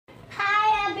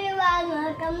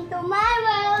Welcome to my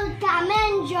world. Come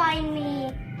and join me.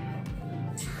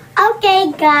 Okay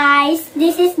guys,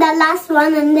 this is the last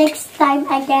one and next time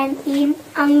again in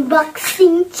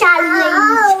unboxing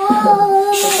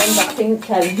challenge. Unboxing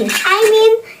challenge. I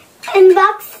mean,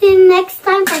 unboxing next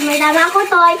time pag may dala ko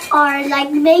toy or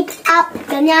like make-up,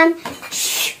 ganyan.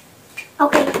 Shh.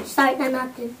 Okay, start na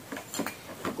natin.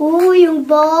 Ooh, yung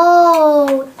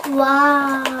boat.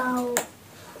 Wow.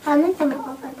 Paano ito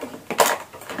ma-open?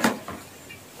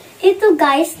 Ito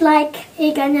guys, like,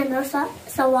 ganyan no, sa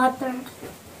water.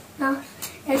 No?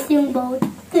 There's yung boat.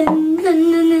 Dun, dun,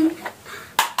 dun, dun.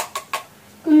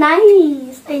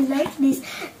 Nice! I like this.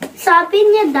 Sabi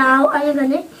niya daw, ano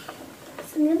ganit?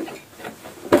 22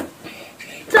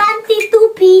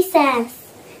 pieces.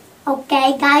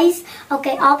 Okay, guys.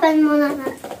 Okay, open muna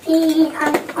natin.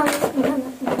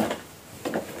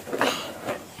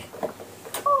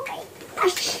 Oh my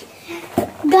gosh.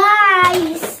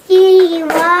 Guys!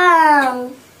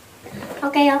 Wow!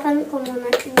 Okay, open ko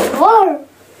muna yung door.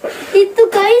 Ito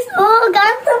guys, oh,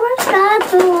 ganda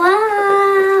masyado.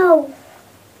 Wow!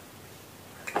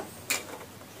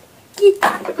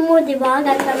 Kita mo, diba?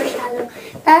 Ganda masyado.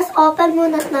 Tapos, open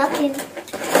muna natin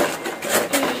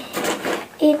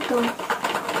ito.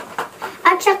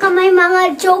 At saka may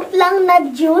mga joke lang na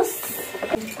juice.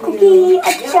 Cookie.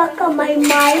 At saka may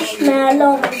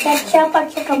marshmallow. Ketchup. At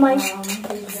saka may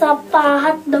sapa,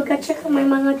 hotdog. At saka may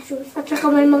mga juice. At saka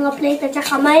may mga plate. At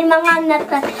saka may mga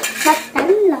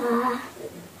natala.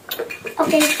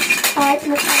 Okay. Start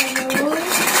na tayo.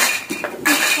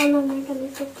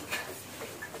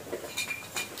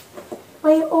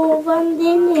 May oven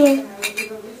din eh.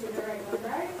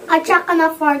 At saka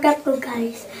na-forgot ko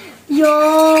guys.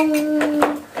 Yung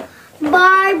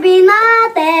Barbie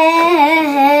natin.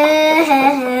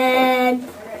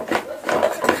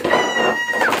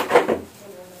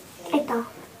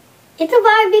 Ito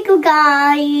Barbie ko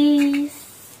guys.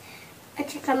 At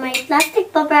saka may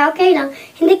plastic pa, pero okay lang.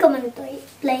 Hindi ko man ito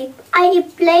i-play.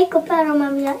 I-play ko pero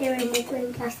mamaya i-remove ko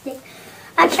yung plastic.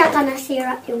 At saka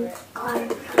nasira yung car.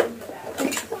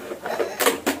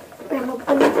 Remove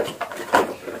ko na.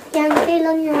 Yan,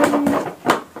 kailang yung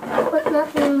put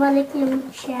natin balik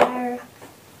yung chair.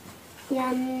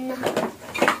 Yan.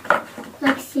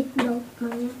 Like seatbelt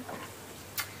man yan.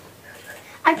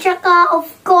 At saka,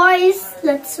 of course,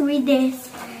 let's read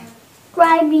this.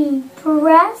 Driving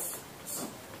press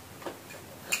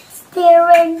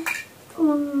steering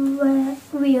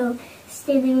wheel.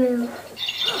 Steering wheel.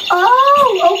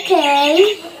 Oh,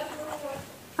 okay.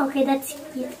 Okay, that's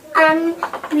cute. And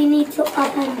we need to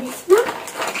open this now.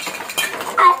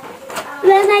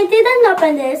 When I didn't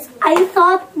open this, I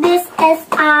thought this is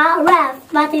a ref,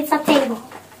 but it's a table.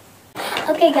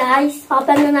 Okay guys,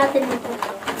 open na natin ito.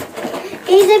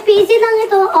 Easy peasy lang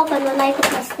ito. Open mo na ito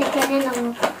plastic. Ganyan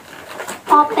lang.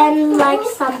 Open like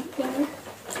something.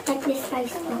 Like this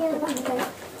guys.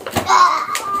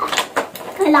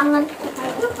 Kailangan ito.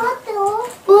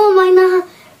 Oh, may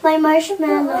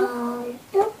marshmallow.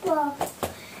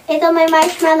 Ito may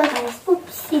marshmallow guys.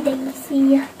 Oopsie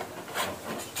daisy.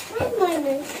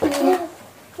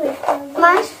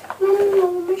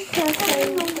 Marshmallow.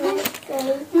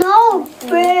 No,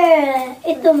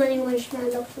 ito man yung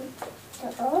marshmallow.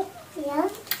 Yeah.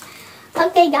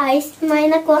 Okay guys, may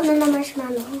nakuha na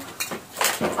marshmallow.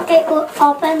 Okay,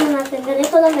 open na natin.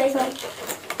 Ganito lang guys.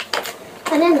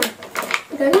 Ano na?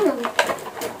 Ganun lang.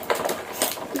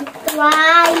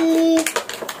 Try.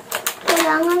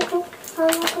 Kailangan ko.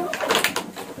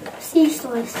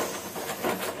 Scissors.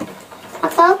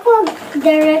 Akala ko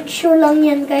direction lang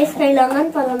yan guys.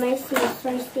 Kailangan para may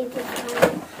scissors dito.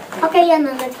 Okay, yan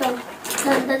na. Let's go.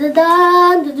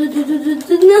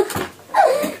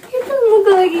 Ito mo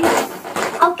guys.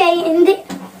 Okay, hindi.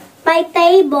 May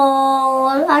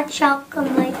table. At saka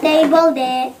may table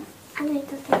din. Ano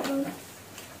ito table?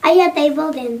 Ay,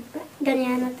 table din.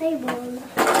 Ganyan na table.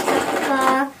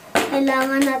 Saka,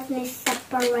 kailangan natin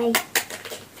i-separate.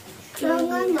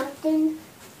 Kailangan natin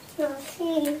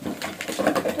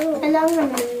Kailangan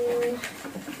natin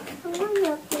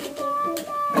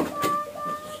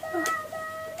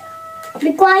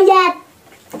Be quiet!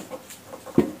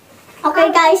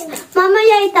 Okay guys,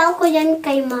 mamaya itaw ko yan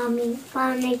kay mommy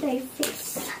para na ito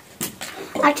i-fix.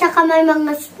 At saka may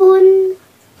mga spoon,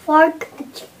 fork, at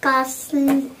saka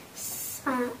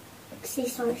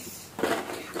scissors.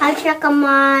 At saka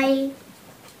may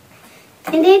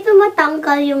hindi ito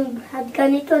matanggal yung brad.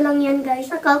 Ganito lang yan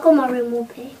guys. Akala ko ma-remove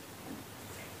eh.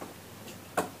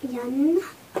 Yan.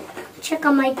 At saka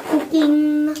may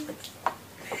cooking.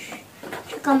 At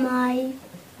saka may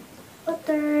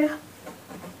butter.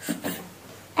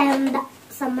 And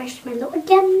some marshmallow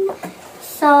again.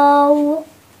 So,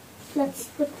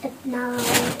 let's put it now.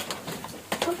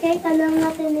 Okay, kailangan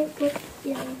natin i-put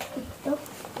yan dito.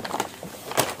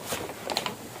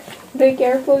 Be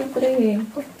careful, pre.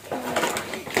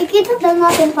 Okay. Ikita lang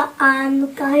natin paano,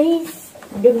 guys.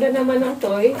 Ganda naman ang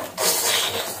toy.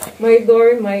 May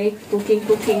door, may cooking.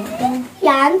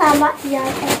 Yan, tama yan.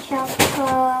 At saka,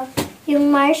 yung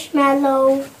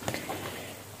marshmallow.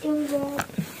 Yung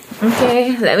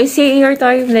Okay, let me see your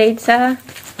toy blades, ha?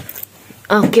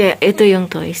 Okay, ito yung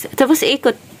toys. Tapos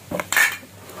ikot.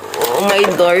 Oh, may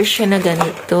door siya na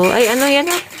ganito. Ay, ano yan?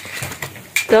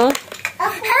 Ito?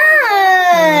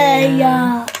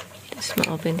 yeah. Tapos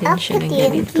ma-open din siya ng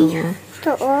ganito.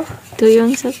 Ito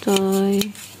yung sa toy.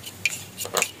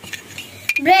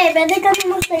 Bre, pwede kami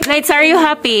mag-say. Lights, are you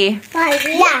happy?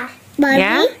 Barbie? Yeah. Barbie?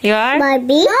 Yeah? You are?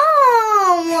 Barbie? No.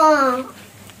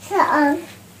 Saan?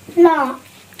 No.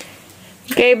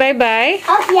 Okay, bye-bye.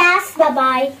 Oh, yes.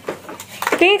 Bye-bye.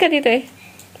 Tingin ka dito eh.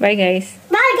 Bye, guys.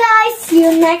 Bye, guys. See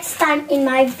you next time in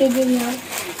my video.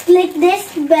 Click this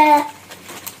bell.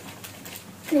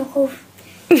 No.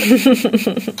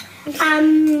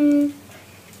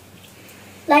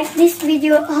 Like this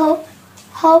video.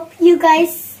 Hope you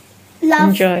guys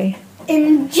love.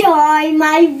 Enjoy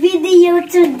my video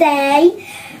today.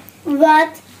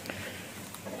 What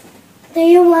do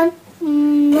you want?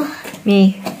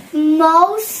 Me.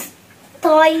 Most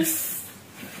toys.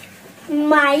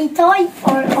 My toy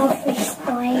or office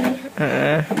toy?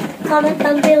 Comment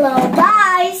down below.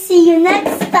 Bye. See you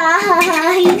next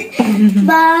time.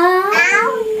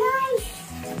 Bye.